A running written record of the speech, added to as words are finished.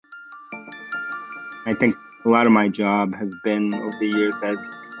I think a lot of my job has been over the years as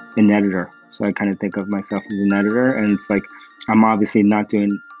an editor. So I kind of think of myself as an editor, and it's like I'm obviously not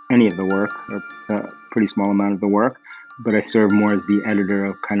doing any of the work or a pretty small amount of the work, but I serve more as the editor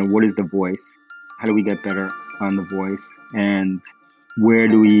of kind of what is the voice? How do we get better on the voice? And where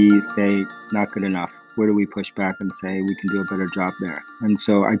do we say not good enough? Where do we push back and say we can do a better job there? And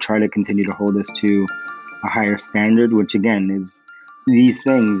so I try to continue to hold us to a higher standard, which again is these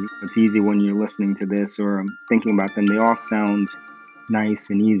things. It's easy when you're listening to this or thinking about them. They all sound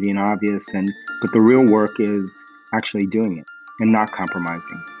nice and easy and obvious, but the real work is actually doing it and not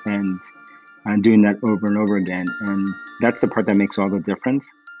compromising and doing that over and over again. And that's the part that makes all the difference,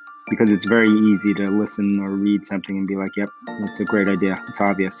 because it's very easy to listen or read something and be like, yep, that's a great idea. It's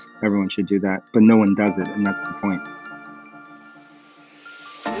obvious. Everyone should do that. But no one does it. And that's the point.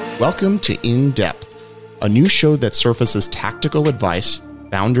 Welcome to In Depth, a new show that surfaces tactical advice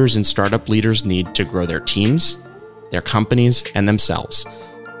founders and startup leaders need to grow their teams, their companies, and themselves.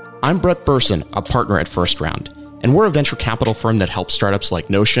 I'm Brett Burson, a partner at First Round, and we're a venture capital firm that helps startups like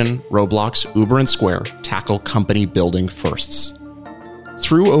Notion, Roblox, Uber, and Square tackle company building firsts.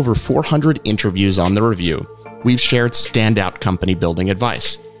 Through over 400 interviews on the review, we've shared standout company building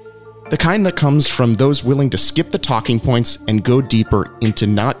advice. The kind that comes from those willing to skip the talking points and go deeper into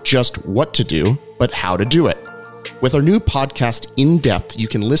not just what to do, but how to do it. With our new podcast, In Depth, you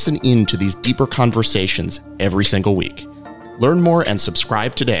can listen in to these deeper conversations every single week. Learn more and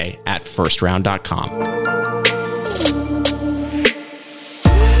subscribe today at firstround.com.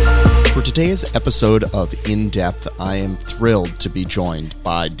 For today's episode of In Depth, I am thrilled to be joined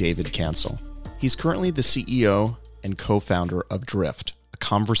by David Cancel. He's currently the CEO and co-founder of Drift, a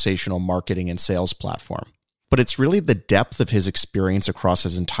conversational marketing and sales platform. But it's really the depth of his experience across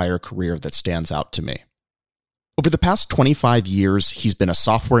his entire career that stands out to me. Over the past 25 years, he's been a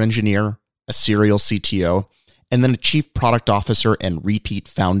software engineer, a serial CTO, and then a chief product officer and repeat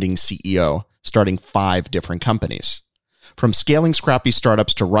founding CEO, starting 5 different companies. From scaling scrappy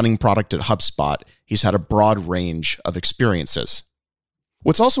startups to running product at HubSpot, he's had a broad range of experiences.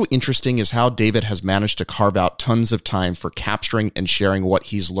 What's also interesting is how David has managed to carve out tons of time for capturing and sharing what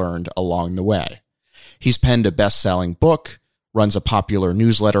he's learned along the way. He's penned a best-selling book, runs a popular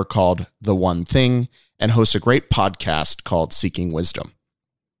newsletter called The One Thing, and hosts a great podcast called Seeking Wisdom.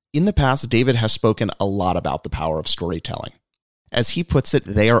 In the past, David has spoken a lot about the power of storytelling. As he puts it,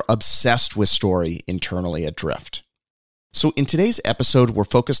 they are obsessed with story internally at Drift. So in today's episode, we're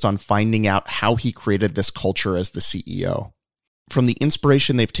focused on finding out how he created this culture as the CEO. From the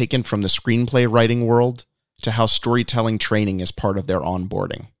inspiration they've taken from the screenplay writing world to how storytelling training is part of their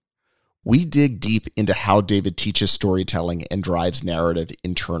onboarding. We dig deep into how David teaches storytelling and drives narrative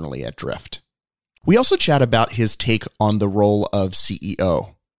internally at Drift. We also chat about his take on the role of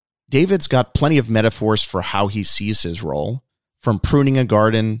CEO. David's got plenty of metaphors for how he sees his role, from pruning a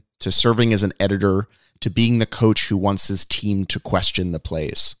garden to serving as an editor to being the coach who wants his team to question the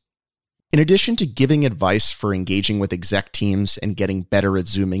plays. In addition to giving advice for engaging with exec teams and getting better at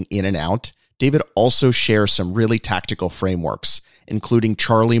zooming in and out, David also shares some really tactical frameworks, including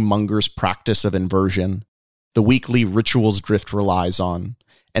Charlie Munger's practice of inversion, the weekly rituals Drift relies on,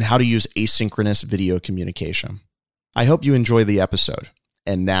 and how to use asynchronous video communication. I hope you enjoy the episode.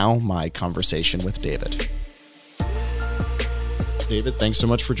 And now, my conversation with David. David, thanks so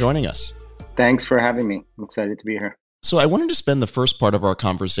much for joining us. Thanks for having me. I'm excited to be here. So I wanted to spend the first part of our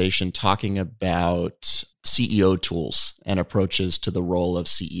conversation talking about CEO tools and approaches to the role of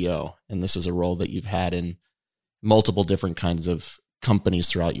CEO. And this is a role that you've had in multiple different kinds of companies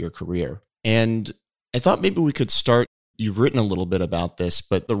throughout your career. And I thought maybe we could start, you've written a little bit about this,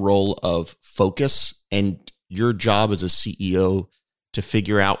 but the role of focus and your job as a CEO to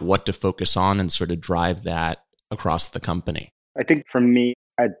figure out what to focus on and sort of drive that across the company. I think for me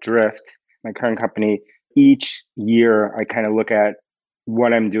at Drift, my current company, each year I kind of look at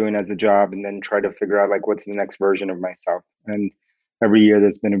what I'm doing as a job and then try to figure out like what's the next version of myself. And every year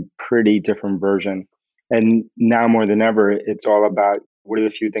there's been a pretty different version. And now more than ever, it's all about what are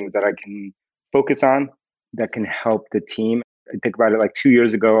the few things that I can focus on that can help the team. I think about it like 2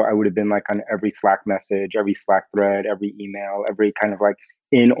 years ago, I would have been like on every Slack message, every Slack thread, every email, every kind of like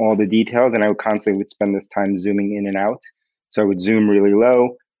in all the details. And I would constantly spend this time zooming in and out. So I would zoom really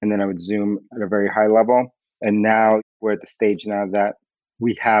low and then I would zoom at a very high level. And now we're at the stage now that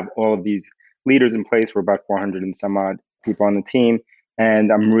we have all of these leaders in place. We're about 400 and some odd people on the team.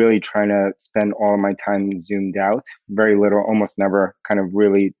 And I'm really trying to spend all of my time zoomed out, very little, almost never kind of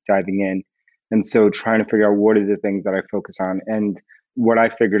really diving in. And so trying to figure out what are the things that I focus on. And what I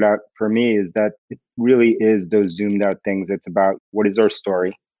figured out for me is that it really is those zoomed out things. It's about what is our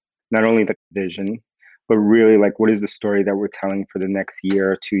story, not only the vision, but really like what is the story that we're telling for the next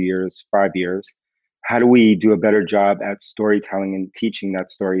year, 2 years, 5 years? How do we do a better job at storytelling and teaching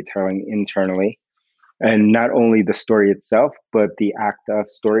that storytelling internally? And not only the story itself, but the act of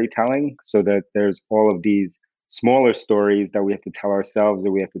storytelling, so that there's all of these smaller stories that we have to tell ourselves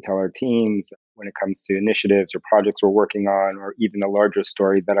or we have to tell our teams when it comes to initiatives or projects we're working on, or even a larger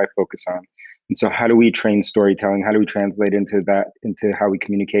story that I focus on. And so, how do we train storytelling? How do we translate into that, into how we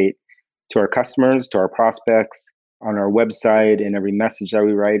communicate to our customers, to our prospects, on our website, in every message that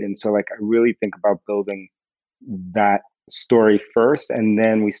we write? And so, like, I really think about building that story first, and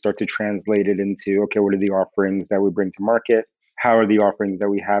then we start to translate it into, okay, what are the offerings that we bring to market? How are the offerings that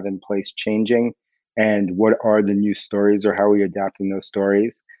we have in place changing? And what are the new stories, or how are we adapting those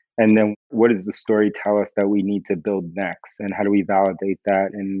stories? And then what does the story tell us that we need to build next? And how do we validate that?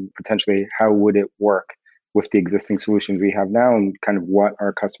 And potentially, how would it work with the existing solutions we have now and kind of what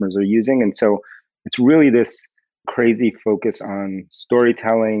our customers are using? And so it's really this crazy focus on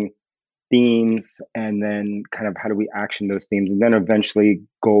storytelling, themes, and then kind of how do we action those themes, and then eventually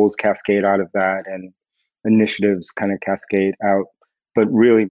goals cascade out of that and initiatives kind of cascade out. But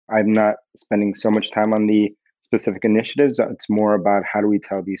really, I'm not spending so much time on the specific initiatives. It's more about how do we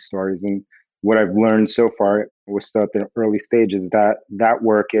tell these stories. And what I've learned so far, we're still at the early stages, that that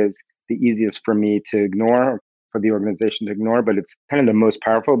work is the easiest for me to ignore, for the organization to ignore, but it's kind of the most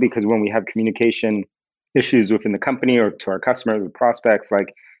powerful, because when we have communication issues within the company or to our customers or prospects,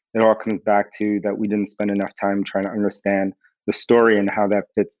 like, it all comes back to that we didn't spend enough time trying to understand the story and how that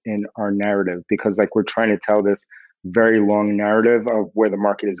fits in our narrative. Because like, we're trying to tell this very long narrative of where the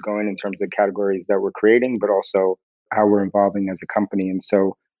market is going in terms of categories that we're creating, but also how we're evolving as a company. And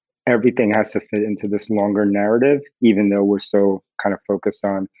so everything has to fit into this longer narrative, even though we're so kind of focused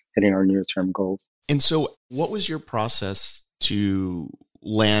on hitting our near term goals. And so what was your process to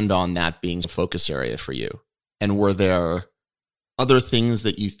land on that being a focus area for you? And were there other things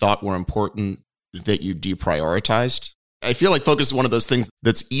that you thought were important that you deprioritized? I feel like focus is one of those things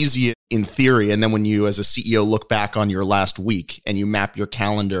that's easy in theory. And then when you as a CEO look back on your last week and you map your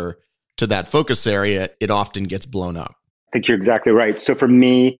calendar to that focus area, it often gets blown up. I think you're exactly right. So for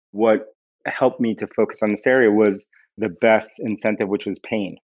me, what helped me to focus on this area was the best incentive, which was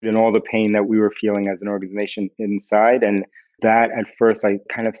pain, and all the pain that we were feeling as an organization inside. And that at first I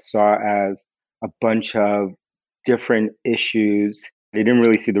kind of saw as a bunch of different issues. I didn't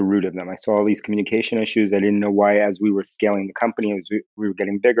really see the root of them. I saw all these communication issues. I didn't know why, as we were scaling the company, as we were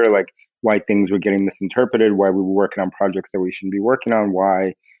getting bigger, like why things were getting misinterpreted, why we were working on projects that we shouldn't be working on,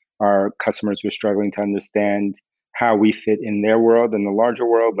 why our customers were struggling to understand how we fit in their world and the larger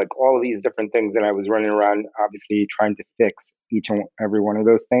world, like all of these different things that I was running around, obviously trying to fix each and every one of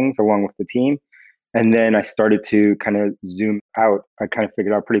those things along with the team. And then I started to kind of zoom out. I kind of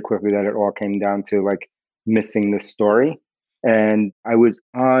figured out pretty quickly that it all came down to like missing this story. And I was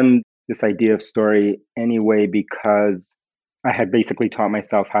on this idea of story anyway, because I had basically taught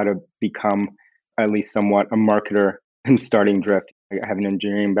myself how to become at least somewhat a marketer in starting Drift. I have an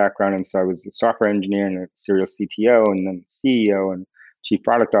engineering background, and so I was a software engineer and a serial CTO and then CEO and chief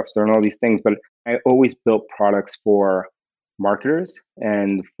product officer and all these things. But I always built products for marketers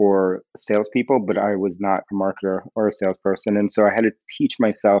and for salespeople, but I was not a marketer or a salesperson. And so I had to teach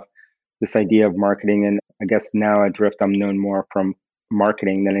myself this idea of marketing. And I guess now at Drift, I'm known more from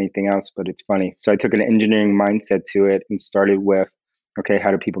marketing than anything else, but it's funny. So I took an engineering mindset to it and started with, okay,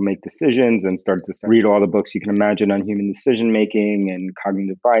 how do people make decisions? And started to read all the books you can imagine on human decision making and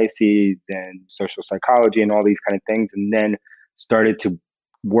cognitive biases and social psychology and all these kind of things. And then started to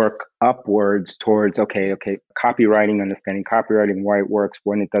work upwards towards, okay, copywriting, understanding copywriting, why it works,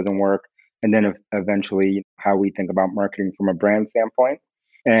 when it doesn't work, and then eventually how we think about marketing from a brand standpoint.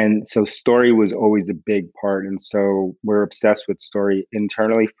 And so story was always a big part. And so we're obsessed with story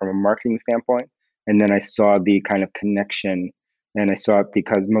internally from a marketing standpoint. And then I saw the kind of connection, and I saw it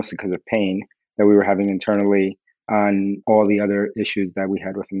mostly because of pain that we were having internally on all the other issues that we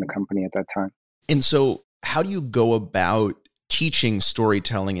had within the company at that time. And so how do you go about teaching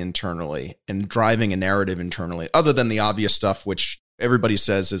storytelling internally and driving a narrative internally, other than the obvious stuff, which everybody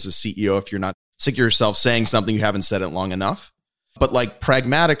says as a CEO, if you're not sick of yourself saying something, you haven't said it long enough? But like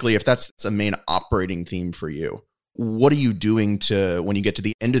pragmatically, if that's a main operating theme for you, what are you doing to, when you get to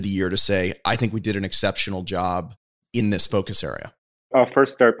the end of the year, to say, I think we did an exceptional job in this focus area? I'll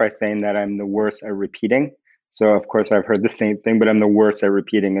first start by saying that I'm the worst at repeating. So of course I've heard the same thing, but I'm the worst at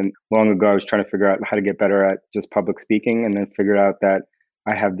repeating. And long ago, I was trying to figure out how to get better at just public speaking, and then figured out that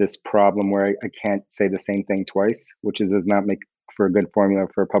I have this problem where I can't say the same thing twice, which does not make for a good formula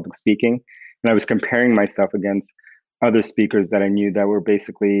for public speaking. And I was comparing myself against other speakers that I knew that were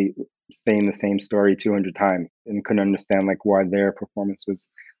basically saying the same story 200 times and couldn't understand like why their performance was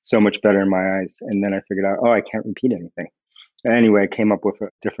so much better in my eyes. And then I figured out, oh, I can't repeat anything. Anyway, I came up with a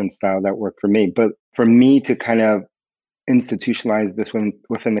different style that worked for me. But for me to kind of institutionalize this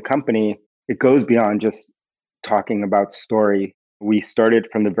within the company, it goes beyond just talking about story. We started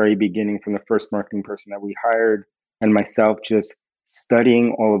from the very beginning, from the first marketing person that we hired, and myself just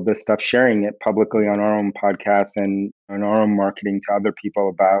studying all of this stuff, sharing it publicly on our own podcast and on our own marketing to other people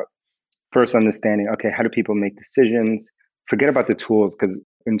about first understanding, okay, how do people make decisions? Forget about the tools, because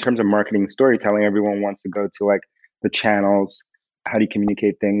in terms of marketing storytelling, everyone wants to go to like the channels. How do you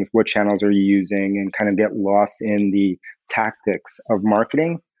communicate things? What channels are you using? And kind of get lost in the tactics of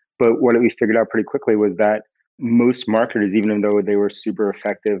marketing. But what we figured out pretty quickly was that most marketers, even though they were super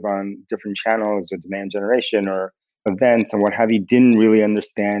effective on different channels or demand generation or events and what have you, didn't really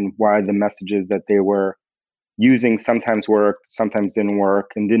understand why the messages that they were using sometimes worked, sometimes didn't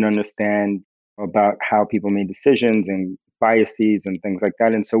work, and didn't understand about how people made decisions and biases and things like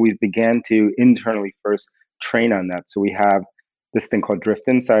that. And so we began to internally first train on that. So we have this thing called Drift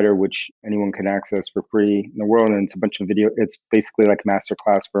Insider, which anyone can access for free in the world. And it's a bunch of video. It's basically like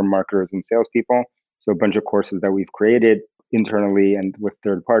masterclass for marketers and salespeople. So a bunch of courses that we've created internally and with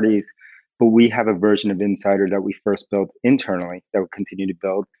third parties. But we have a version of Insider that we first built internally that we continue to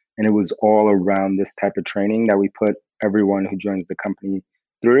build. And it was all around this type of training that we put everyone who joins the company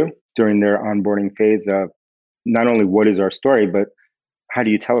through during their onboarding phase of not only what is our story, but how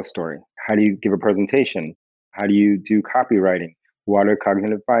do you tell a story? How do you give a presentation? How do you do copywriting? What are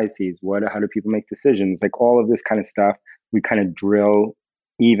cognitive biases? How do people make decisions? Like all of this kind of stuff, we kind of drill,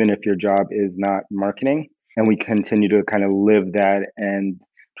 even if your job is not marketing. And we continue to kind of live that and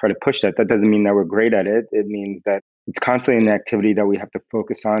try to push that. That doesn't mean that we're great at it. It means that it's constantly an activity that we have to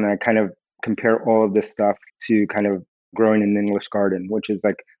focus on. And I kind of compare all of this stuff to kind of growing an English garden, which is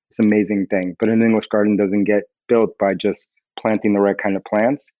like this amazing thing. But an English garden doesn't get built by just planting the right kind of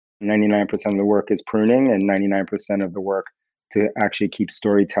plants. 99% of the work is pruning, and 99% of the work to actually keep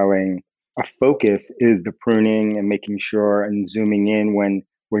storytelling a focus is the pruning and making sure and zooming in when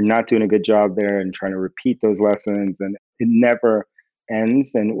we're not doing a good job there and trying to repeat those lessons. And it never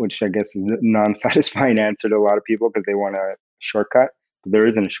ends, and which I guess is a non-satisfying answer to a lot of people because they want a shortcut. But there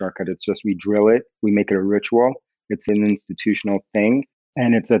isn't a shortcut. It's just we drill it, we make it a ritual. It's an institutional thing,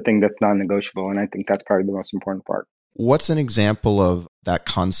 and it's a thing that's non-negotiable. And I think that's probably the most important part. What's an example of that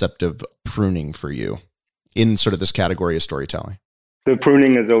concept of pruning for you in sort of this category of storytelling? The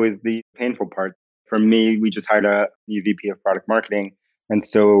pruning is always the painful part. For me, we just hired a new VP of product marketing. And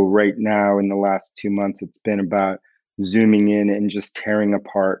so right now, in the last 2 months, it's been about zooming in and just tearing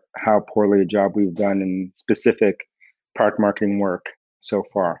apart how poorly a job we've done in specific product marketing work so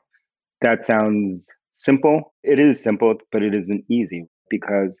far. That sounds simple. It is simple, but it isn't easy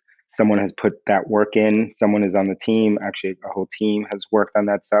because someone has put that work in. Someone is on the team. Actually, a whole team has worked on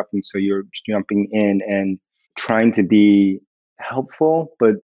that stuff. And so you're jumping in and trying to be helpful,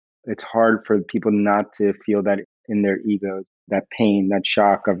 but it's hard for people not to feel that in their egos, that pain, that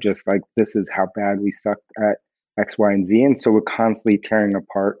shock of just like, this is how bad we sucked at X, Y, and Z. And so we're constantly tearing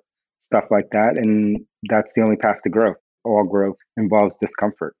apart stuff like that. And that's the only path to growth. All growth involves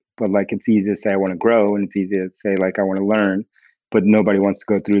discomfort. But like, it's easy to say, I want to grow, and it's easy to say, like, I want to learn, but nobody wants to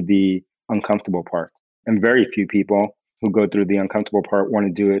go through the uncomfortable part. And very few people who go through the uncomfortable part want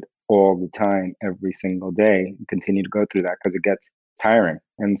to do it all the time, every single day, and continue to go through that because it gets tiring.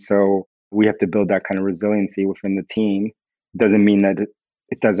 And so we have to build that kind of resiliency within the team. It doesn't mean that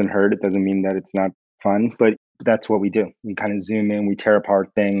it doesn't hurt. It doesn't mean that it's not fun, but that's what we do. We kind of zoom in, we tear apart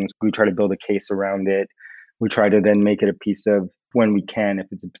things, we try to build a case around it. We try to then make it a piece of, when we can, if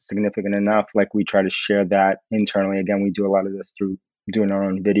it's significant enough, like we try to share that internally. Again, we do a lot of this through doing our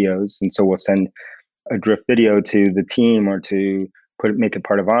own videos. And so we'll send a Drift video to the team or to make it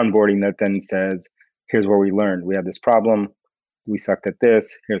part of onboarding that then says, here's what we learned. We had this problem. We sucked at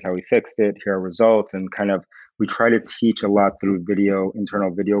this. Here's how we fixed it. Here are results. And kind of, we try to teach a lot through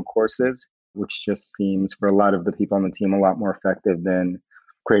internal video courses, which just seems for a lot of the people on the team a lot more effective than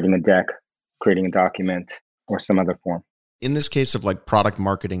creating a deck, creating a document, or some other form. In this case of like product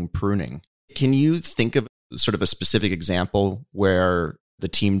marketing pruning, can you think of sort of a specific example where the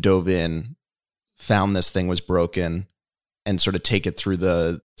team dove in, found this thing was broken, and sort of take it through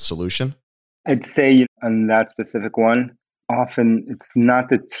the solution? I'd say on that specific one, often it's not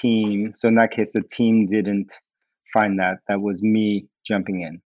the team. So in that case, the team didn't find that. That was me jumping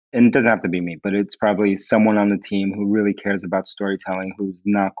in. And it doesn't have to be me, but it's probably someone on the team who really cares about storytelling, who's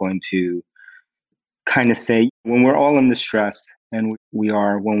not going to kind of say, when we're all under stress, and we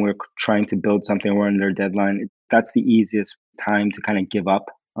are when we're trying to build something, we're under a deadline, that's the easiest time to kind of give up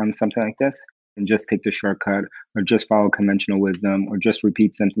on something like this and just take the shortcut or just follow conventional wisdom or just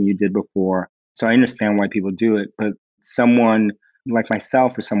repeat something you did before. So I understand why people do it, but someone like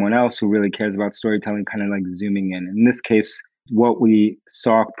myself or someone else who really cares about storytelling, kind of like zooming in this case, what we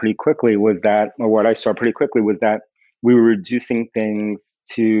saw pretty quickly was that, or what I saw pretty quickly was that we were reducing things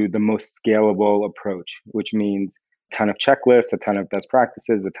to the most scalable approach, which means a ton of checklists, a ton of best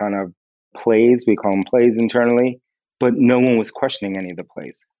practices, a ton of plays. We call them plays internally, but no one was questioning any of the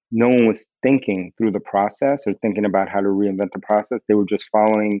plays. No one was thinking through the process or thinking about how to reinvent the process. They were just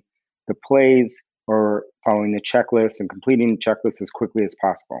following the plays or following the checklist and completing the checklist as quickly as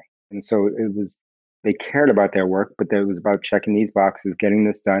possible. And so it was, they cared about their work, but it was about checking these boxes, getting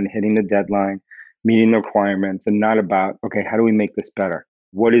this done, hitting the deadline, meeting the requirements, and not about, okay, how do we make this better?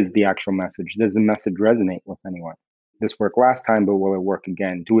 What is the actual message? Does the message resonate with anyone? This worked last time, but will it work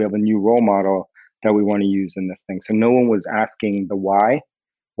again? Do we have a new role model that we want to use in this thing? So no one was asking the why.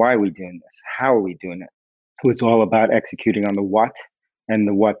 Why are we doing this? How are we doing it? It was all about executing on the what and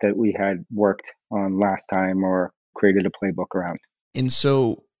the what that we had worked on last time or created a playbook around. And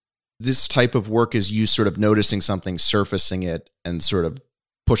so this type of work is you sort of noticing something, surfacing it, and sort of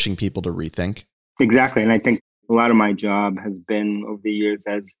pushing people to rethink? Exactly. And I think a lot of my job has been over the years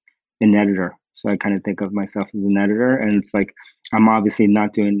as an editor. So I kind of think of myself as an editor. And it's like, I'm obviously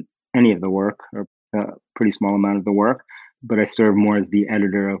not doing any of the work or a pretty small amount of the work, but I serve more as the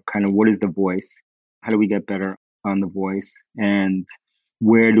editor of kind of what is the voice? How do we get better on the voice? And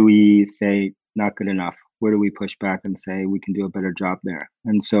where do we say not good enough? Where do we push back and say we can do a better job there?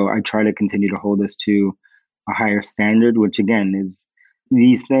 And so I try to continue to hold us to a higher standard, which again is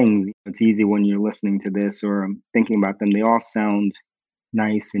these things. It's easy when you're listening to this or thinking about them. They all sound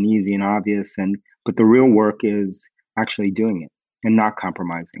nice and easy and obvious, but the real work is actually doing it and not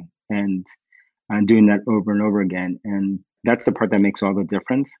compromising and doing that over and over again. And that's the part that makes all the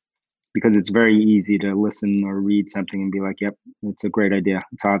difference, because it's very easy to listen or read something and be like, yep, it's a great idea.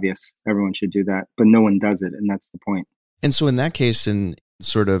 It's obvious. Everyone should do that. But no one does it. And that's the point. And so in that case, in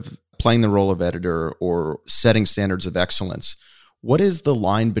sort of playing the role of editor or setting standards of excellence, what is the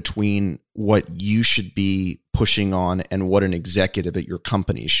line between what you should be pushing on and what an executive at your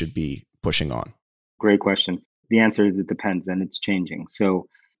company should be pushing on? Great question. The answer is it depends, and it's changing. So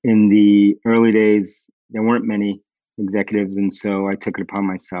in the early days, there weren't many executives, and so I took it upon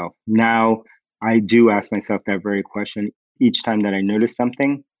myself. Now I do ask myself that very question each time that I notice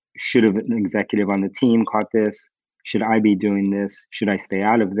something. Should have an executive on the team caught this? Should I be doing this? Should I stay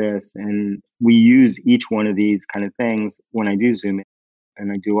out of this? And we use each one of these kind of things when I do Zoom in,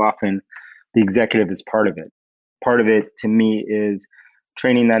 and I do often. The executive is part of it. Part of it to me is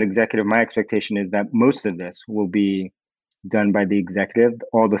training that executive. My expectation is that most of this will be done by the executive.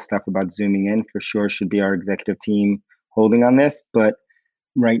 All the stuff about zooming in for sure should be our executive team holding on this. But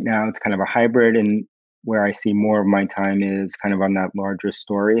right now it's kind of a hybrid, and where I see more of my time is kind of on that larger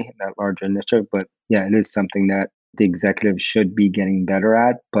story, that larger initiative. But yeah, it is something that the executives should be getting better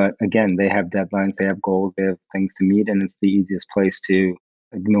at. But again, they have deadlines, they have goals, they have things to meet, and it's the easiest place to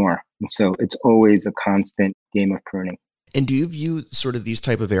ignore. And so it's always a constant game of pruning. And do you view sort of these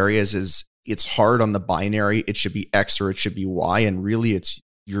type of areas as it's hard on the binary, it should be X or it should be Y, and really it's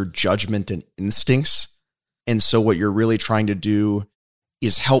your judgment and instincts? And so what you're really trying to do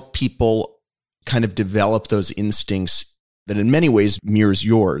is help people kind of develop those instincts that in many ways mirrors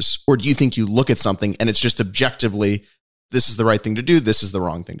yours? Or do you think you look at something and it's just objectively, this is the right thing to do, this is the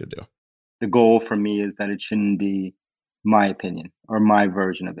wrong thing to do? The goal for me is that it shouldn't be my opinion or my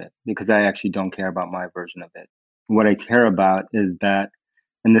version of it, because I actually don't care about my version of it. What I care about is that,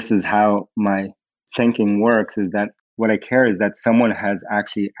 and this is how my thinking works, is that what I care is that someone has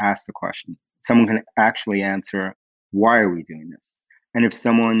actually asked the question. Someone can actually answer, why are we doing this? And if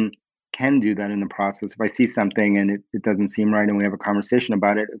someone can do that in the process, if I see something and it doesn't seem right and we have a conversation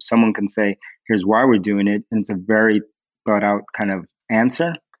about it, if someone can say, here's why we're doing it, and it's a very thought out kind of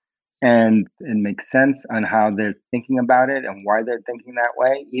answer, and it makes sense on how they're thinking about it and why they're thinking that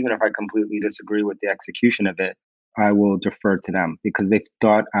way, even if I completely disagree with the execution of it, I will defer to them because they've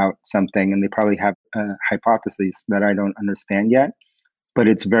thought out something and they probably have a hypothesis that I don't understand yet, but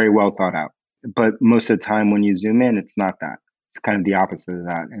it's very well thought out. But most of the time when you zoom in, it's not that. It's kind of the opposite of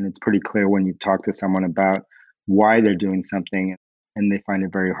that. And it's pretty clear when you talk to someone about why they're doing something, and they find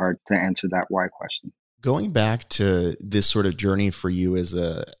it very hard to answer that why question. Going back to this sort of journey for you as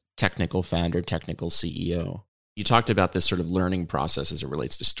a technical founder, technical CEO, you talked about this sort of learning process as it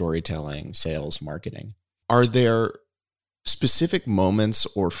relates to storytelling, sales, marketing. Are there specific moments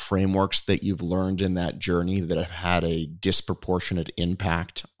or frameworks that you've learned in that journey that have had a disproportionate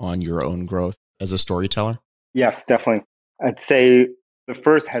impact on your own growth as a storyteller? Yes, definitely. I'd say The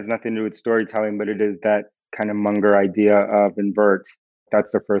first has nothing to do with storytelling, but it is that kind of Munger idea of invert.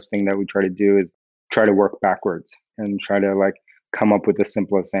 That's the first thing that we try to do is try to work backwards and try to like come up with the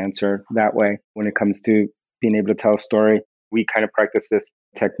simplest answer that way when it comes to being able to tell a story. We kind of practice this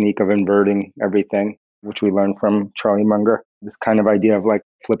technique of inverting everything, which we learned from Charlie Munger. This kind of idea of like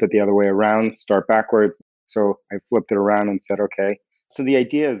flip it the other way around, start backwards. So I flipped it around and said, okay. So the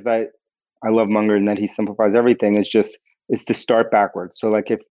idea is that I love Munger and that he simplifies everything is to start backwards. So like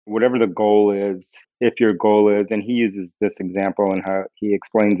if whatever the goal is, if your goal is, and he uses this example and how he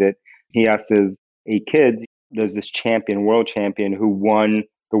explains it, he asks a kid, there's this champion, world champion who won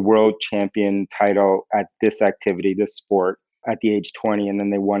the world champion title at this activity, this sport at the age 20, and then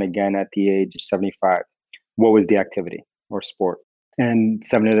they won again at the age 75. What was the activity or sport? And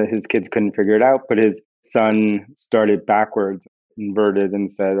seven of his kids couldn't figure it out, but his son started backwards, inverted,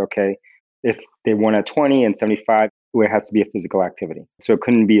 and said, okay, if they won at 20 and 75, it has to be a physical activity. So it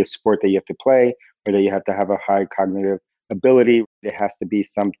couldn't be a sport that you have to play or that you have to have a high cognitive ability. It has to be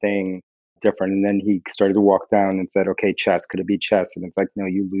something different. And then he started to walk down and said, okay, chess, could it be chess? And it's like, no,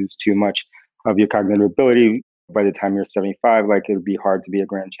 you lose too much of your cognitive ability by the time you're 75. Like it would be hard to be a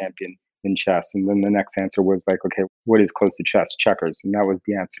grand champion in chess. And then the next answer was like, okay, what is close to chess? Checkers. And that was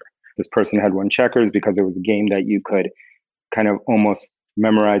the answer. This person had won checkers because it was a game that you could kind of almost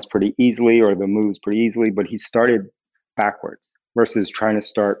memorize pretty easily or the moves pretty easily, but he started backwards versus trying to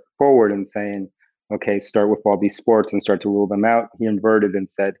start forward and saying, okay, start with all these sports and start to rule them out. He inverted and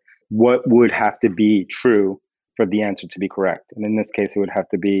said, what would have to be true for the answer to be correct? And in this case, it would have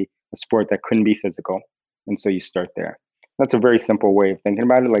to be a sport that couldn't be physical. And so you start there. That's a very simple way of thinking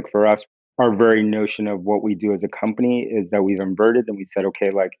about it. Like for us, our very notion of what we do as a company is that we've inverted and we said,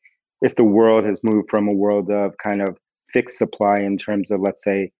 okay, like if the world has moved from a world of kind of fixed supply in terms of, let's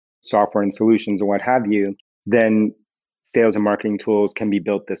say, software and solutions and what have you, then sales and marketing tools can be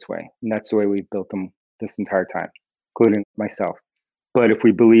built this way. And that's the way we've built them this entire time, including myself. But if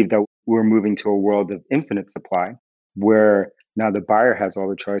we believe that we're moving to a world of infinite supply, where now the buyer has all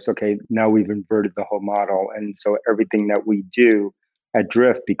the choice, okay, now we've inverted the whole model. And so everything that we do at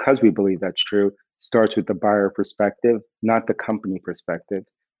Drift, because we believe that's true, starts with the buyer perspective, not the company perspective,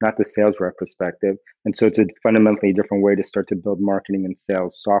 not the sales rep perspective. And so it's a fundamentally different way to start to build marketing and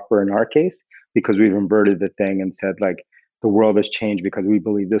sales software in our case, because we've inverted the thing and said, like, the world has changed because we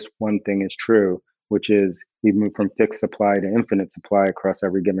believe this one thing is true, which is we've moved from fixed supply to infinite supply across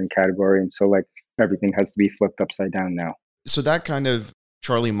every given category. And so, like, everything has to be flipped upside down now. So that kind of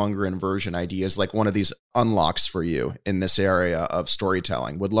Charlie Munger inversion idea is like one of these unlocks for you in this area of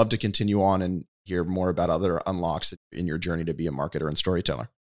storytelling. Would love to continue on and hear more about other unlocks in your journey to be a marketer and storyteller.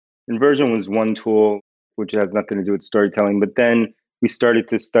 Inversion was one tool, which has nothing to do with storytelling. But then we started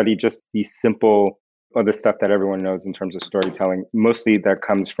to study just the simple other stuff that everyone knows in terms of storytelling. Mostly that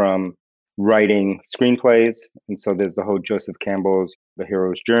comes from writing screenplays. And so there's the whole Joseph Campbell's The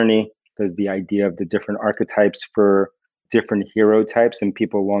Hero's Journey. There's the idea of the different archetypes for different hero types and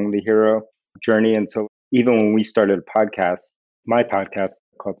people along the hero journey. And so even when we started a podcast, my podcast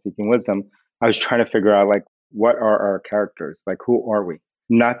called Seeking Wisdom, I was trying to figure out, like, what are our characters? Like, who are we?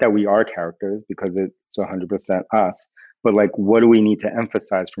 Not that we are characters because it's 100% us, but like, what do we need to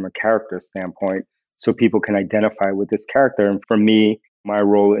emphasize from a character standpoint so people can identify with this character? And for me, my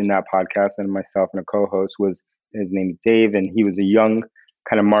role in that podcast and myself and a co-host was, his name is Dave, and he was a young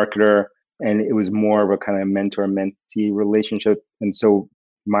kind of marketer, and it was more of a kind of mentor-mentee relationship. And so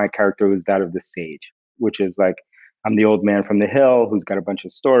my character was that of the sage, which is like, I'm the old man from the hill who's got a bunch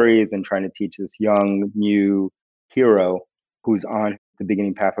of stories and trying to teach this young, new hero who's on the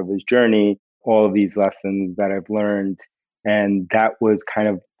beginning path of his journey all of these lessons that I've learned. And that was kind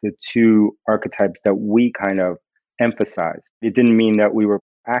of the two archetypes that we kind of emphasized. It didn't mean that we were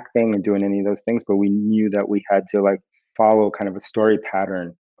acting and doing any of those things, but we knew that we had to like follow kind of a story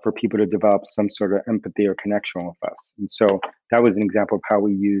pattern for people to develop some sort of empathy or connection with us. And so that was an example of how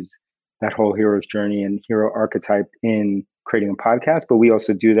we use that whole hero's journey and hero archetype in creating a podcast. But we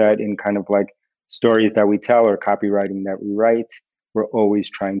also do that in kind of like stories that we tell or copywriting that we write. We're always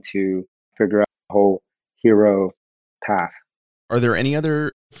trying to figure out the whole hero path. Are there any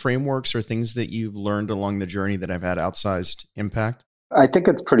other frameworks or things that you've learned along the journey that have had outsized impact? I think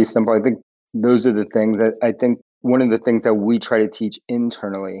it's pretty simple. I think those are the things that I think one of the things that we try to teach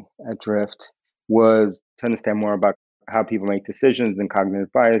internally at Drift was to understand more about how people make decisions and cognitive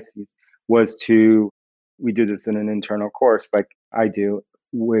biases we do this in an internal course like I do,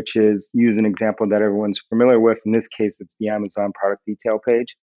 which is use an example that everyone's familiar with. In this case, it's the Amazon product detail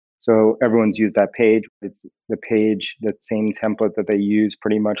page. So everyone's used that page. It's the page, that same template that they use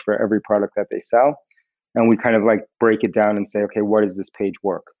pretty much for every product that they sell. And we kind of like break it down and say, okay, what does this page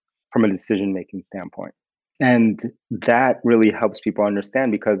work from a decision making standpoint? And that really helps people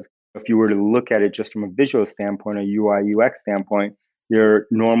understand, because if you were to look at it just from a visual standpoint, a UI UX standpoint, your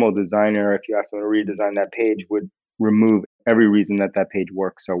normal designer, if you ask them to redesign that page, would remove every reason that that page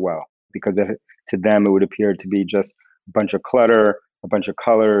works so well. Because to them, it would appear to be just a bunch of clutter, a bunch of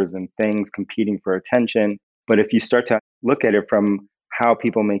colors and things competing for attention. But if you start to look at it from how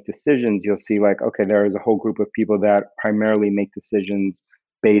people make decisions, you'll see like, okay, there is a whole group of people that primarily make decisions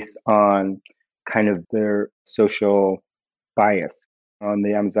based on kind of their social bias. On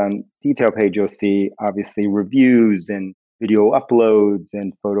the Amazon detail page, you'll see obviously reviews and video uploads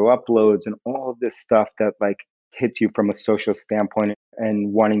and photo uploads and all of this stuff that like hits you from a social standpoint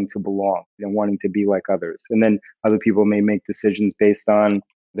and wanting to belong and wanting to be like others. And then other people may make decisions based on,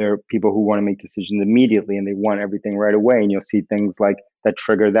 there are people who want to make decisions immediately and they want everything right away. And you'll see things like that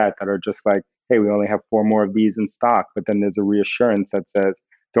trigger that are just like, hey, we only have 4 more of these in stock. But then there's a reassurance that says,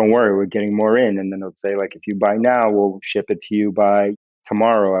 don't worry, we're getting more in. And then it'll say, like, if you buy now, we'll ship it to you by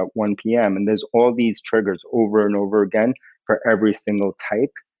tomorrow at 1 p.m. And there's all these triggers over and over again for every single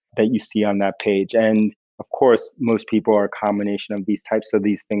type that you see on that page. And of course, most people are a combination of these types. So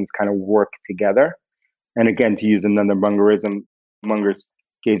these things kind of work together. And again, to use another Mungerism, Munger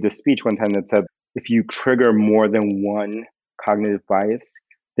gave this speech one time that said, if you trigger more than one cognitive bias,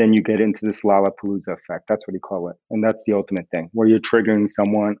 then you get into this Lollapalooza effect. That's what he called it. And that's the ultimate thing, where you're triggering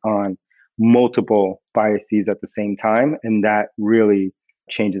someone on multiple biases at the same time. And that really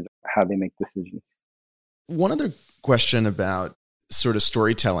changes how they make decisions. One other question about sort of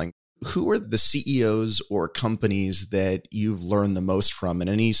storytelling. Who are the CEOs or companies that you've learned the most from, and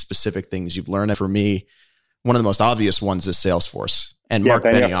any specific things you've learned? For me, one of the most obvious ones is Salesforce. And Mark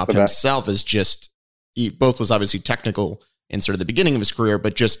Benioff himself is just, he both was obviously technical in sort of the beginning of his career,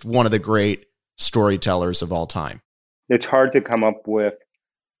 but just one of the great storytellers of all time. It's hard to come up with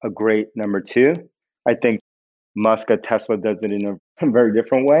a great number two. I think Musk at Tesla does it in a very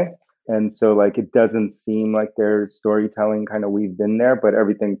different way. And so like, it doesn't seem like there's storytelling kind of weaved in there, but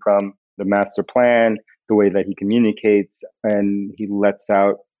everything from the master plan, the way that he communicates, and he lets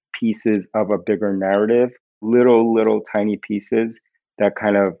out pieces of a bigger narrative, little tiny pieces that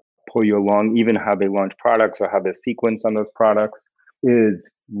kind of pull you along, even how they launch products or how they sequence on those products is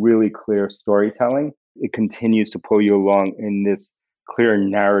really clear storytelling. It continues to pull you along in this clear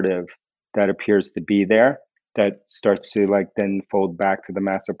narrative that appears to be there, that starts to like then fold back to the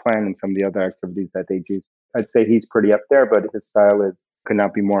master plan and some of the other activities that they do. I'd say he's pretty up there, but his style could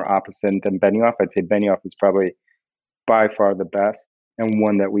not be more opposite than Benioff. I'd say Benioff is probably by far the best and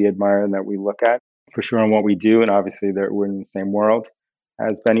one that we admire and that we look at for sure on what we do. And obviously we're in the same world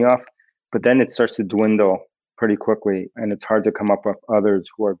as Benioff, but then it starts to dwindle pretty quickly and it's hard to come up with others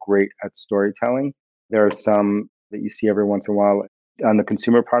who are great at storytelling. There are some that you see every once in a while on the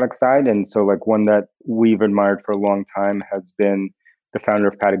consumer product side. And so like one that we've admired for a long time has been the founder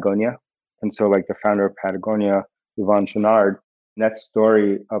of Patagonia. And so like the founder of Patagonia, Yvon Chouinard, that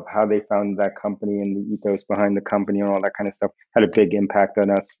story of how they founded that company and the ethos behind the company and all that kind of stuff had a big impact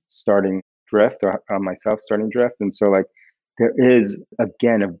on us starting Drift, or on myself starting Drift. And so like there is,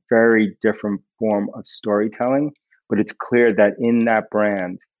 again, a very different form of storytelling, but it's clear that in that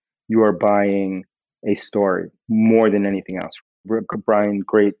brand, you are buying a story more than anything else. We're buying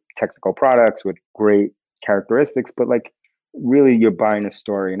great technical products with great characteristics, but like really you're buying a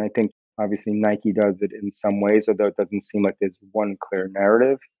story. And I think obviously Nike does it in some ways, although it doesn't seem like there's one clear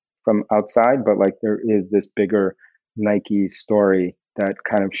narrative from outside, but like there is this bigger Nike story that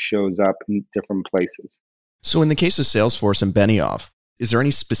kind of shows up in different places. So in the case of Salesforce and Benioff, is there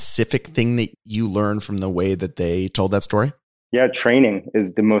any specific thing that you learned from the way that they told that story? Yeah, training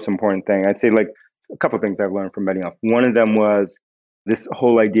is the most important thing. I'd say like a couple of things I've learned from Benioff. One of them was this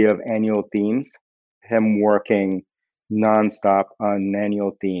whole idea of annual themes, him working nonstop on an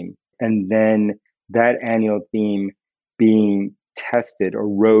annual theme. And then that annual theme being tested or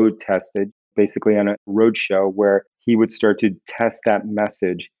road tested, basically on a road show where he would start to test that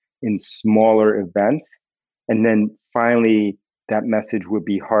message in smaller events. And then finally, that message would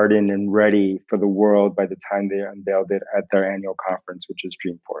be hardened and ready for the world by the time they unveiled it at their annual conference, which is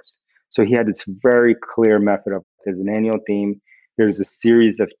Dreamforce. So he had this very clear method of there's an annual theme, there's a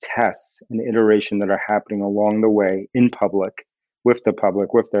series of tests and iteration that are happening along the way in public, with the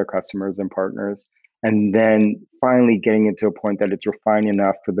public, with their customers and partners, and then finally getting it to a point that it's refined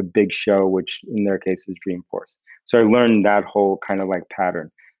enough for the big show, which in their case is Dreamforce. So I learned that whole kind of like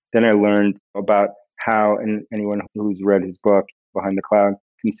pattern. Then I learned about how, and anyone who's read his book, Behind the Cloud,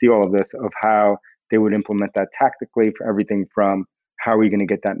 can see all of this, of how they would implement that tactically for everything from How are we going to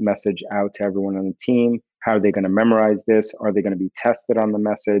get that message out to everyone on the team? How are they going to memorize this? Are they going to be tested on the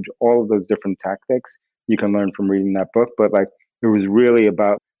message? All of those different tactics you can learn from reading that book. But like it was really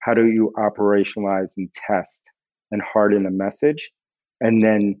about how do you operationalize and test and harden a message and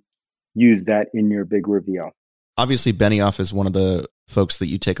then use that in your big reveal. Obviously, Benioff is one of the folks that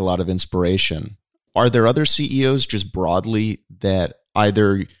you take a lot of inspiration. Are there other CEOs just broadly that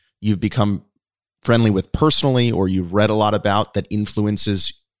either you've become friendly with personally or you've read a lot about that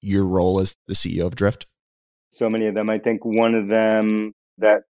influences your role as the CEO of Drift? So many of them. I think one of them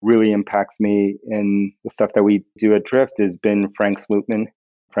that really impacts me in the stuff that we do at Drift has been Frank Slootman.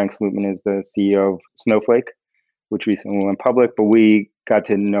 Frank Slootman is the CEO of Snowflake, which recently went public, but we got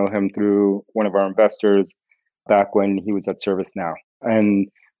to know him through one of our investors back when he was at ServiceNow. And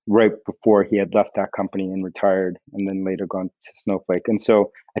right before he had left that company and retired and then later gone to Snowflake. And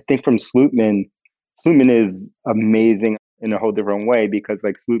so I think from Slootman is amazing in a whole different way because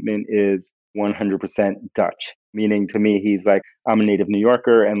like Slootman is 100% Dutch, meaning to me, he's like, I'm a native New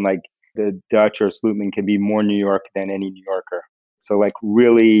Yorker and like the Dutch or Slootman can be more New York than any New Yorker. So like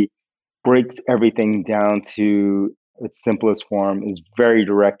really breaks everything down to its simplest form, is very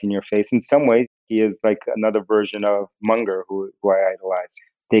direct in your face. In some ways, he is like another version of Munger, who I idolize.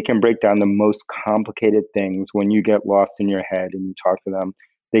 They can break down the most complicated things when you get lost in your head and you talk to them.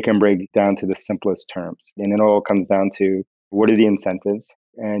 They can break down to the simplest terms. And it all comes down to what are the incentives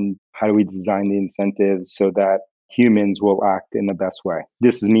and how do we design the incentives so that humans will act in the best way.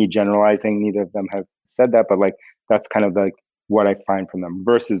 This is me generalizing. Neither of them have said that, but like that's kind of like what I find from them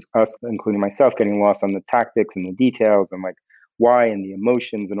versus us, including myself, getting lost on the tactics and the details and like why and the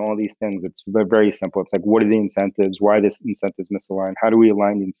emotions and all these things. It's very simple. It's like, what are the incentives? Why this incentive is misaligned? How do we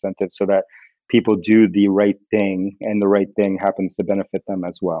align the incentives so that people do the right thing and the right thing happens to benefit them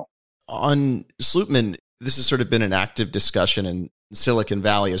as well? On Slootman, this has sort of been an active discussion in Silicon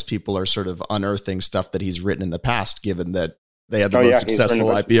Valley as people are sort of unearthing stuff that he's written in the past, given that they had the most successful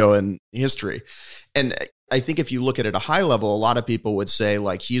IPO in history. And I think if you look at it at a high level, a lot of people would say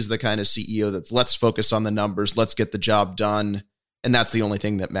like, he's the kind of CEO that's let's focus on the numbers, let's get the job done. And that's the only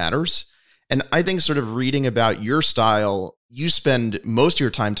thing that matters. And I think sort of reading about your style, you spend most of your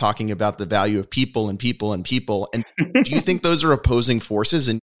time talking about the value of people and people and people. And do you think those are opposing forces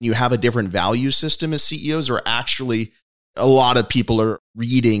and you have a different value system as CEOs, or actually a lot of people are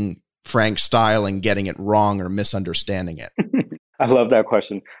reading Frank's style and getting it wrong or misunderstanding it? I love that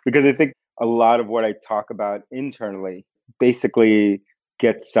question because I think a lot of what I talk about internally basically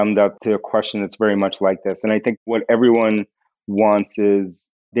gets summed up to a question that's very much like this. And I think what everyone wants is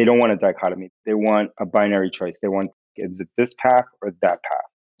they don't want a dichotomy. They want a binary choice. They want, is it this path or that path?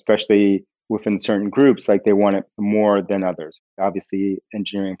 Especially within certain groups, like they want it more than others. Obviously,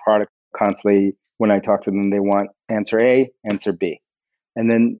 engineering product constantly, when I talk to them, they want answer A, answer B.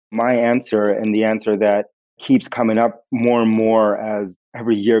 And then my answer and the answer that keeps coming up more and more as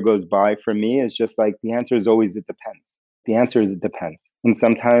every year goes by for me is just like the answer is always it depends. The answer is it depends. And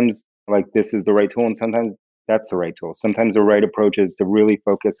sometimes like this is the right tool and sometimes that's the right tool. Sometimes the right approach is to really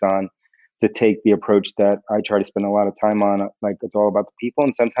focus on to take the approach that I try to spend a lot of time on, like it's all about the people.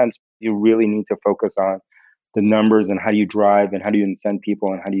 And sometimes you really need to focus on the numbers and how do you drive and how do you incent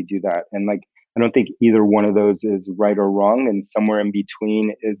people and how do you do that. And like I don't think either one of those is right or wrong, and somewhere in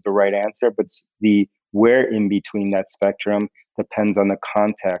between is the right answer. But the where in between that spectrum depends on the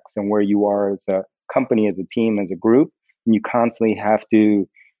context and where you are as a company, as a team, as a group. And you constantly have to,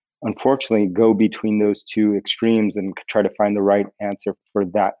 unfortunately, go between those two extremes and try to find the right answer for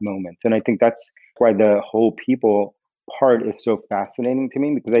that moment. And I think that's why the whole people part is so fascinating to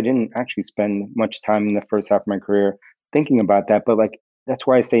me because I didn't actually spend much time in the first half of my career thinking about that. But like, that's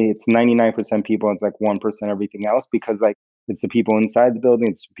why I say it's 99% people, it's like 1% everything else, because like it's the people inside the building,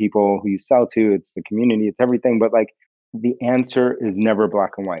 it's the people who you sell to, it's the community, it's everything. But like the answer is never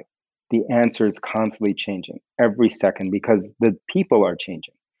black and white. The answer is constantly changing every second because the people are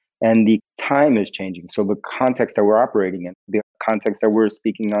changing and the time is changing. So the context that we're operating in, the context that we're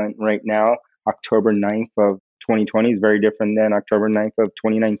speaking on right now, October 9th of 2020 is very different than October 9th of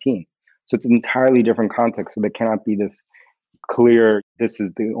 2019. So it's an entirely different context. So there cannot be this clear, this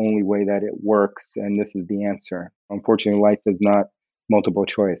is the only way that it works and this is the answer. Unfortunately, life is not multiple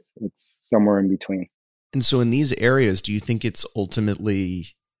choice. It's somewhere in between. And so in these areas, do you think it's ultimately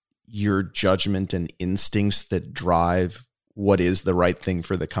your judgment and instincts that drive what is the right thing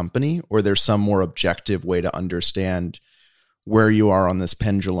for the company, or there's some more objective way to understand where you are on this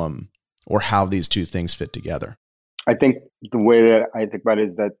pendulum or how these two things fit together? I think the way that I think about it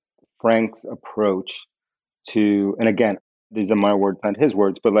is that Frank's approach to, and again, these are my words, not his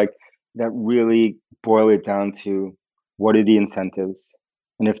words, but like that really boil it down to what are the incentives?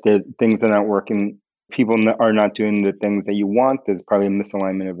 And if the things are not working, people are not doing the things that you want, there's probably a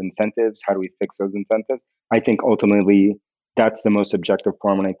misalignment of incentives. How do we fix those incentives? I think ultimately that's the most objective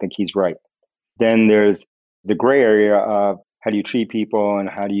form, and I think he's right. Then there's the gray area of how do you treat people and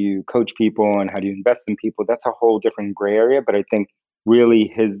how do you coach people and how do you invest in people? That's a whole different gray area. But I think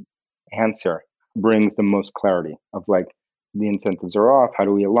really his answer brings the most clarity of like the incentives are off. How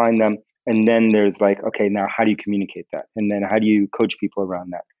do we align them? And then there's like, okay, now how do you communicate that? And then how do you coach people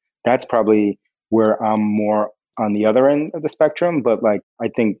around that? That's probably where I'm more on the other end of the spectrum. But like, I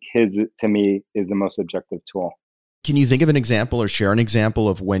think his to me is the most objective tool. Can you think of an example or share an example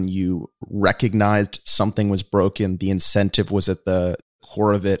of when you recognized something was broken, the incentive was at the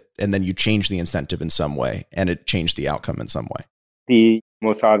core of it, and then you changed the incentive in some way and it changed the outcome in some way? The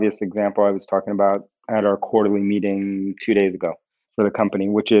most obvious example I was talking about at our quarterly meeting 2 days ago for the company,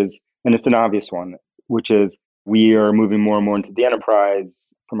 which is, and it's an obvious one, which is we are moving more and more into the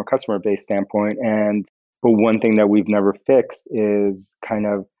enterprise from a customer base standpoint. But one thing that we've never fixed is kind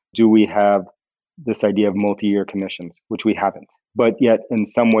of, do we have this idea of multi-year commissions, which we haven't. But yet, in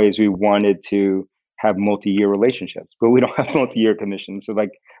some ways, we wanted to have multi-year relationships, but we don't have multi-year commissions. So,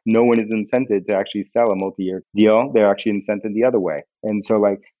 like, no one is incented to actually sell a multi-year deal. They're actually incented the other way. And so,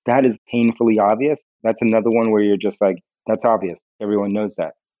 like, that is painfully obvious. That's another one where you're just like, that's obvious. Everyone knows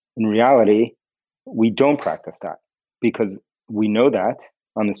that. In reality, we don't practice that because we know that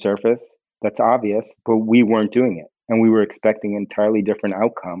on the surface, that's obvious, but we weren't doing it. And we were expecting an entirely different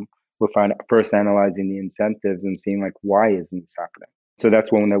outcome without first analyzing the incentives and seeing like, why isn't this happening? So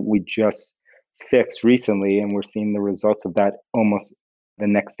that's one that we just fixed recently, and we're seeing the results of that almost the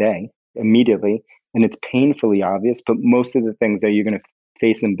next day, immediately. And it's painfully obvious, but most of the things that you're going to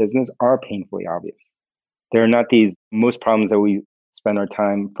face in business are painfully obvious. They're not these, most problems that we spend our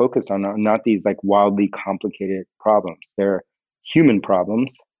time focused on are not these like wildly complicated problems. They're human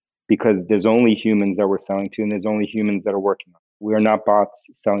problems because there's only humans that we're selling to and there's only humans that are working on. We are not bots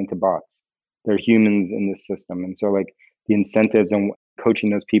selling to bots. They're humans in this system. And so like the incentives and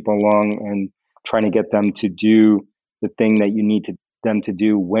coaching those people along and trying to get them to do the thing that you need them to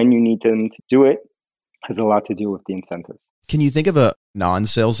do when you need them to do it has a lot to do with the incentives. Can you think of a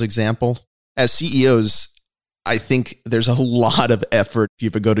non-sales example? As CEOs, I think there's a lot of effort. If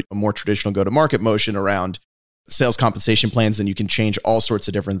you go to a more traditional go-to-market motion around sales compensation plans, then you can change all sorts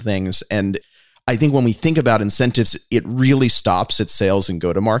of different things. And I think when we think about incentives, it really stops at sales and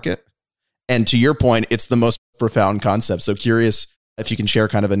go-to-market. And to your point, it's the most profound concept. So curious if you can share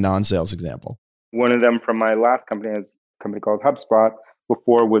kind of a non-sales example. One of them from my last company is a company called HubSpot.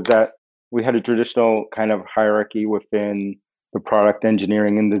 Before was that we had a traditional kind of hierarchy within the product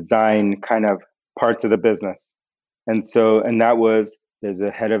engineering and design kind of parts of the business. And that was, there's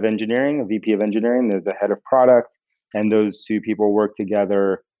a head of engineering, a VP of engineering, there's a head of product, and those two people work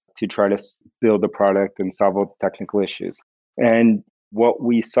together to try to build a product and solve all the technical issues. And what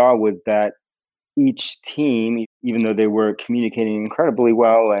we saw was that each team, even though they were communicating incredibly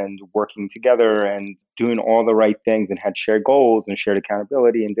well and working together and doing all the right things and had shared goals and shared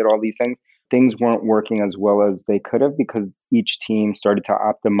accountability and did all these things weren't working as well as they could have because each team started to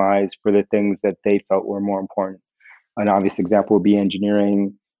optimize for the things that they felt were more important. An obvious example would be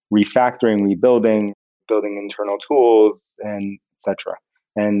engineering, refactoring, rebuilding, building internal tools, and etc.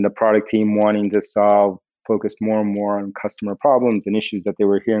 And the product team wanting to focus more and more on customer problems and issues that they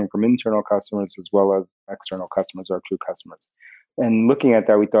were hearing from internal customers as well as external customers or true customers. And looking at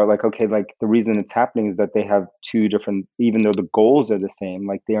that, we thought like, okay, like the reason it's happening is that they have two different, even though the goals are the same,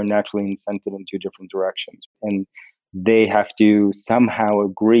 like they are naturally incented in two different directions. And they have to somehow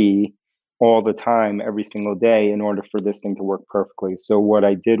agree all the time, every single day in order for this thing to work perfectly. So what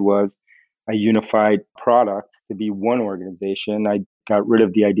I did was I unified product to be one organization. I got rid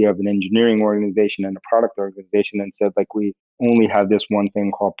of the idea of an engineering organization and a product organization and said like we only have this one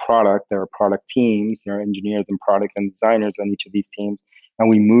thing called product. There are product teams, there are engineers and product and designers on each of these teams. And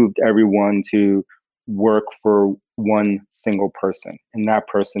we moved everyone to work for one single person. And that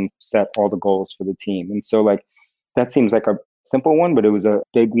person set all the goals for the team. And so like that seems like a simple one, but it was a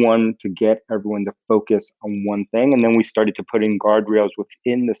big one to get everyone to focus on one thing. And then we started to put in guardrails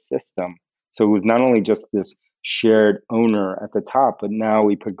within the system. So it was not only just this shared owner at the top, but now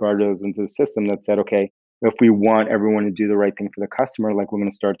we put guardrails into the system that said, okay, if we want everyone to do the right thing for the customer, like we're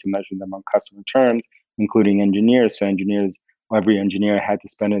going to start to measure them on customer terms, including engineers. So every engineer had to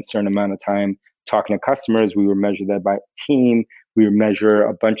spend a certain amount of time talking to customers. We would measure that by team. We would measure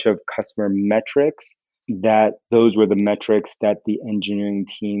a bunch of customer metrics that those were the metrics that the engineering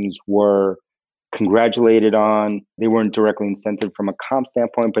teams were congratulated on. They weren't directly incented from a comp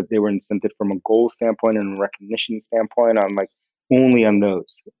standpoint, but they were incented from a goal standpoint and a recognition standpoint on like only on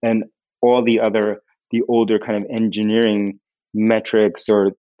those. And all the older kind of engineering metrics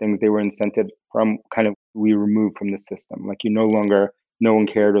or things they were incented from kind of we removed from the system. Like you no longer, no one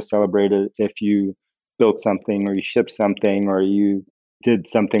cared or celebrated if you built something or you shipped something or you did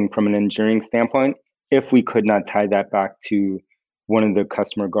something from an engineering standpoint if we could not tie that back to one of the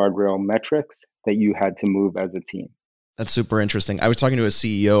customer guardrail metrics that you had to move as a team. That's super interesting. I was talking to a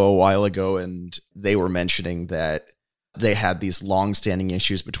CEO a while ago, and they were mentioning that they had these long-standing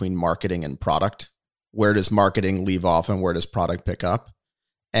issues between marketing and product. Where does marketing leave off and where does product pick up?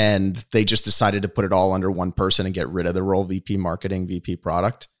 And they just decided to put it all under one person and get rid of the role VP marketing, VP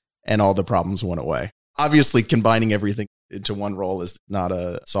product, and all the problems went away. Obviously, combining everything into one role is not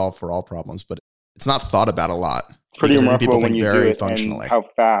a solve for all problems, but it's not thought about a lot. It's pretty remarkable when you do it and how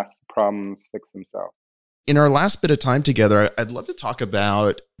fast problems fix themselves. In our last bit of time together, I'd love to talk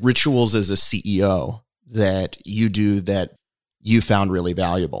about rituals as a CEO that you do that you found really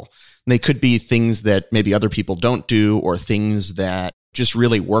valuable. And they could be things that maybe other people don't do or things that just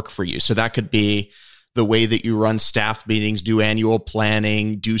really work for you. So that could be the way that you run staff meetings, do annual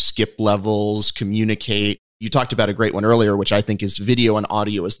planning, do skip levels, communicate. You talked about a great one earlier, which I think is video and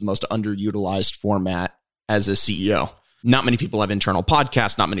audio is the most underutilized format as a CEO. Not many people have internal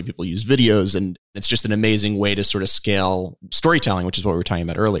podcasts. Not many people use videos. And it's just an amazing way to sort of scale storytelling, which is what we were talking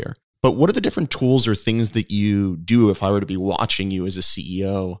about earlier. But what are the different tools or things that you do if I were to be watching you as a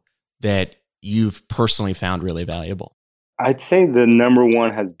CEO that you've personally found really valuable? I'd say the number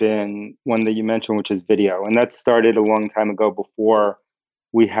one has been one that you mentioned, which is video. And that started a long time ago before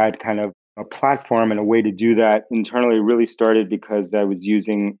we had kind of a platform and a way to do that internally. It really started because I was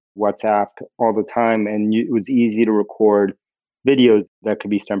using WhatsApp all the time and it was easy to record videos that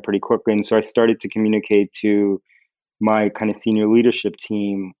could be sent pretty quickly. And so I started to communicate to my kind of senior leadership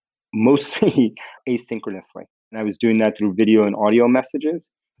team mostly asynchronously. And I was doing that through video and audio messages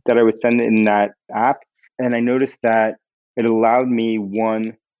that I was sending in that app. And I noticed that it allowed me,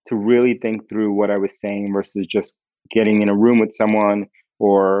 one, to really think through what I was saying versus just getting in a room with someone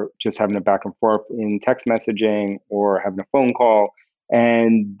or just having a back and forth in text messaging or having a phone call.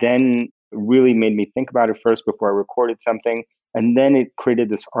 And then really made me think about it first before I recorded something. And then it created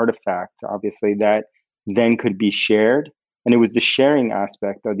this artifact, obviously, that then could be shared. And it was the sharing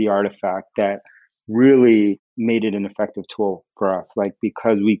aspect of the artifact that really made it an effective tool for us, like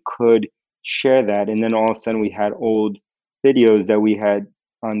because we could share that. And then all of a sudden we had old videos that we had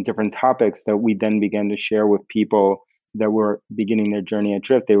on different topics that we then began to share with people that were beginning their journey at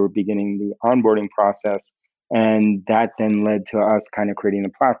Drift. They were beginning the onboarding process. And that then led to us kind of creating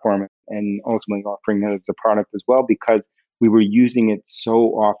a platform and ultimately offering it as a product as well, because we were using it so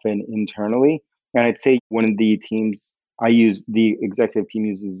often internally. And I'd say one of the teams I use, the executive team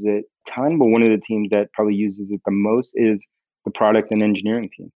uses it a ton, but one of the teams that probably uses it the most is the product and engineering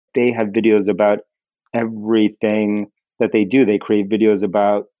team. They have videos about everything that they do. They create videos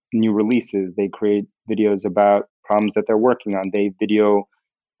about new releases. They create videos about problems that they're working on. They video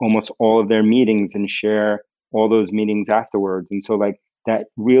almost all of their meetings and share all those meetings afterwards. And so like that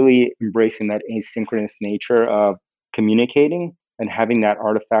really embracing that asynchronous nature of communicating and having that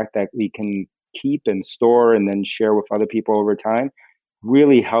artifact that we can keep and store and then share with other people over time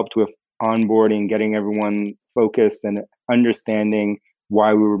really helped with onboarding, getting everyone focused and understanding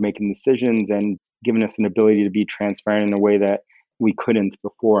why we were making decisions and giving us an ability to be transparent in a way that we couldn't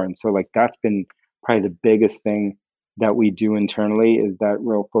before. And so like that's been probably the biggest thing that we do internally is that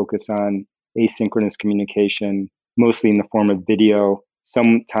real focus on asynchronous communication, mostly in the form of video,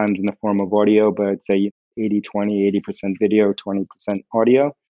 sometimes in the form of audio, but I'd say 80-20, 80% video, 20% audio.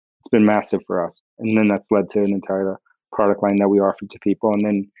 It's been massive for us. And then that's led to an entire product line that we offer to people and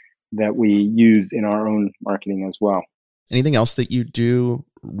then that we use in our own marketing as well. Anything else that you do,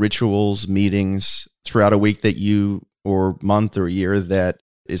 rituals, meetings throughout a week that you, or month or year, that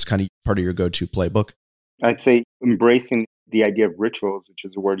is kind of part of your go-to playbook? I'd say embracing the idea of rituals, which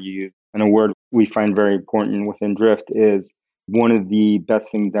is a word you use, and a word we find very important within Drift, is one of the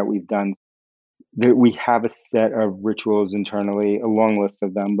best things that we've done. That we have a set of rituals internally, a long list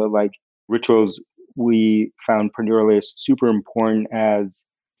of them, but like rituals we found pretty early is super important as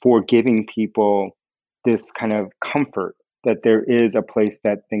for giving people this kind of comfort that there is a place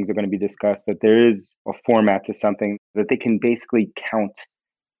that things are going to be discussed, that there is a format to something, that they can basically count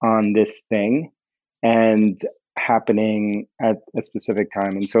on this thing and happening at a specific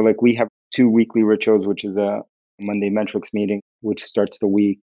time. And so like we have 2 weekly rituals, which is a Monday metrics meeting, which starts the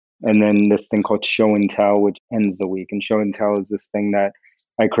week. And then this thing called show and tell, which ends the week. And show and tell is this thing that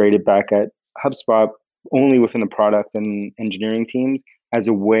I created back at HubSpot only within the product and engineering teams as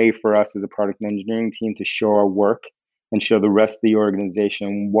a way for us as a product and engineering team to show our work and show the rest of the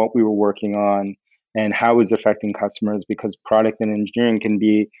organization what we were working on and how it's affecting customers, because product and engineering can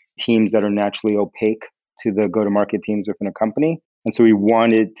be teams that are naturally opaque to the go-to-market teams within a company. And so we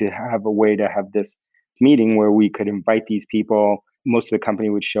wanted to have a way to have this meeting where we could invite these people. Most of the company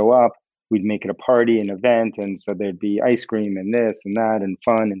would show up. We'd make it a party, an event. And so there'd be ice cream and this and that and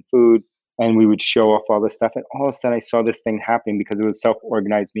fun and food. And we would show off all this stuff. And all of a sudden I saw this thing happening because it was a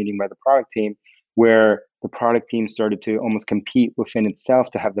self-organized meeting by the product team where the product team started to almost compete within itself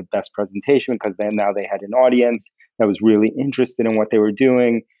to have the best presentation because then now they had an audience that was really interested in what they were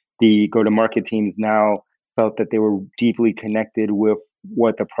doing. The go-to-market teams now felt that they were deeply connected with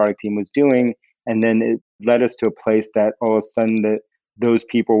what the product team was doing. And then it led us to a place that all of a sudden those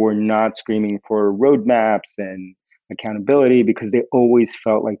people were not screaming for roadmaps and accountability because they always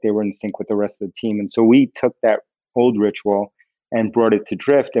felt like they were in sync with the rest of the team. And so we took that old ritual and brought it to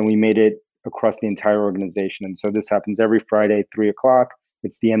Drift, and we made it across the entire organization. And so this happens every Friday, 3:00.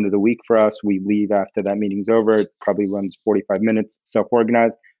 It's the end of the week for us. We leave after that meeting's over. It probably runs 45 minutes,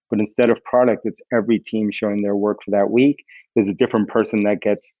 self-organized. But instead of product, it's every team showing their work for that week. There's a different person that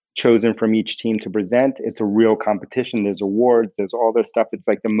gets chosen from each team to present. It's a real competition. There's awards. There's all this stuff. It's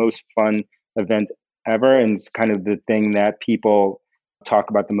like the most fun event ever. And it's kind of the thing that people talk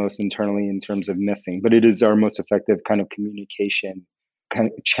about the most internally in terms of missing. But it is our most effective kind of communication kind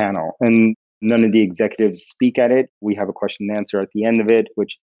of channel. And none of the executives speak at it. We have a question and answer at the end of it,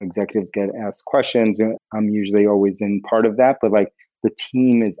 which executives get asked questions. And I'm usually always in part of that. But like the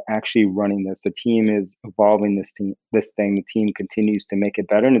team is actually running this. The team is evolving this thing. The team continues to make it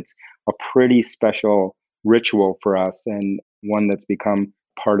better. And it's a pretty special ritual for us and one that's become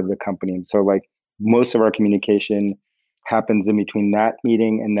part of the company. And so like most of our communication happens in between that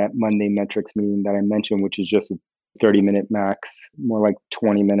meeting and that Monday metrics meeting that I mentioned, which is just a 30-minute max, more like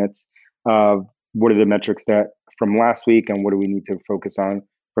 20 minutes of what are the metrics that from last week and what do we need to focus on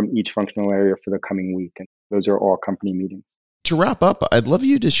from each functional area for the coming week. And those are all company meetings. To wrap up, I'd love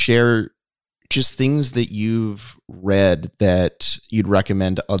you to share just things that you've read that you'd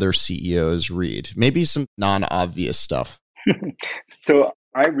recommend other CEOs read. Maybe some non-obvious stuff. So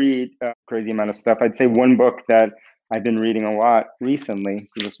I read a crazy amount of stuff. I'd say one book that I've been reading a lot recently,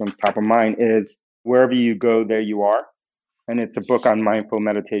 so this one's top of mind, is Wherever You Go, There You Are. And it's a book on mindful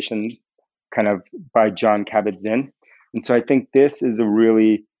meditation, kind of by Jon Kabat-Zinn. And so I think this is a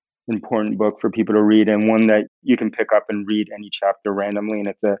really important book for people to read and one that you can pick up and read any chapter randomly. And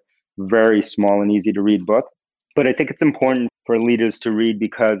it's a very small and easy to read book. But I think it's important for leaders to read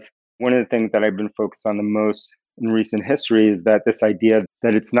because one of the things that I've been focused on the most in recent history is that this idea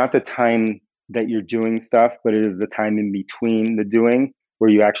that it's not the time that you're doing stuff, but it is the time in between the doing where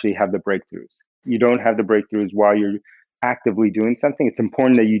you actually have the breakthroughs. You don't have the breakthroughs while you're actively doing something. It's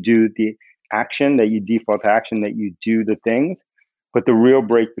important that you do the action, that you default to action, that you do the things. But the real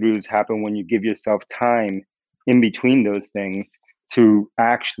breakthroughs happen when you give yourself time in between those things to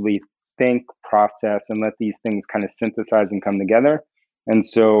actually think, process, and let these things kind of synthesize and come together. And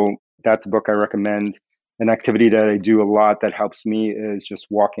so that's a book I recommend. An activity that I do a lot that helps me is just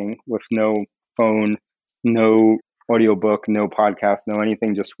walking with no phone, no audiobook, no podcast, no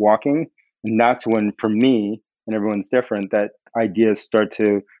anything, just walking. And that's when, for me, and everyone's different, that ideas start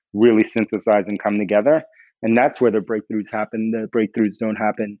to really synthesize and come together. And that's where the breakthroughs happen. The breakthroughs don't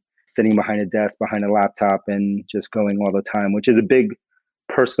happen sitting behind a desk, behind a laptop, and just going all the time, which is a big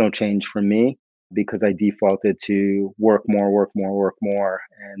personal change for me because I defaulted to work more,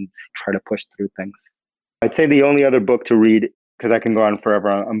 and try to push through things. I'd say the only other book to read, because I can go on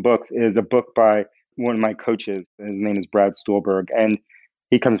forever on books, is a book by one of my coaches. His name is Brad Stulberg, and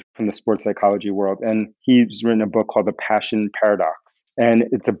he comes from the sports psychology world. And he's written a book called The Passion Paradox. And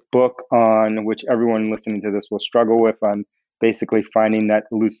it's a book on which everyone listening to this will struggle with, on basically finding that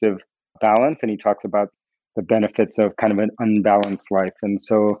elusive balance. And he talks about the benefits of kind of an unbalanced life. And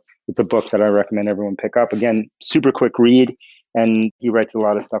so it's a book that I recommend everyone pick up. Again, super quick read. And he writes a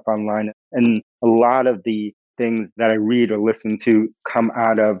lot of stuff online. And a lot of the things that I read or listen to come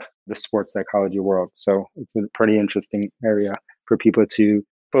out of the sports psychology world. So it's a pretty interesting area for people to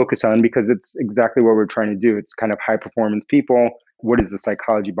focus on because it's exactly what we're trying to do. It's kind of high performance people. What is the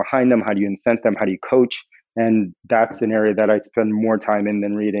psychology behind them? How do you incent them? How do you coach? And that's an area that I spend more time in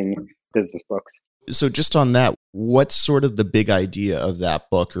than reading business books. So just on that, what's sort of the big idea of that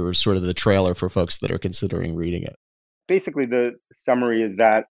book or sort of the trailer for folks that are considering reading it? Basically, the summary is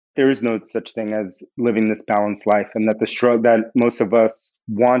that there is no such thing as living this balanced life, and that that most of us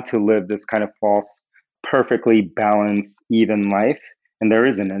want to live this kind of false, perfectly balanced, even life. and there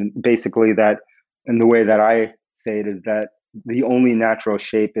isn't. And basically that, and the way that I say it is that the only natural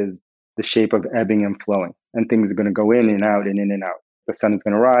shape is the shape of ebbing and flowing, and things are going to go in and out and in and out. The sun is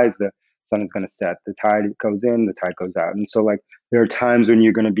going to rise, the sun is going to set, the tide goes in, the tide goes out. And so like there are times when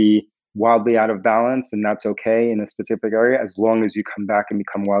you're going to be wildly out of balance, and that's okay in a specific area, as long as you come back and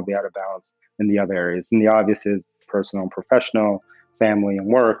become wildly out of balance in the other areas. And the obvious is personal and professional, family and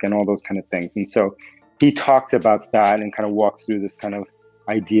work, and all those kind of things. And so he talks about that and kind of walks through this kind of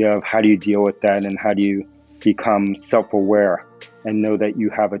idea of how do you deal with that, and how do you become self-aware and know that you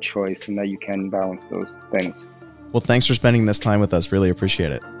have a choice and that you can balance those things. Well, thanks for spending this time with us. Really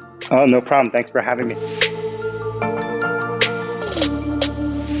appreciate it. Oh, no problem. Thanks for having me.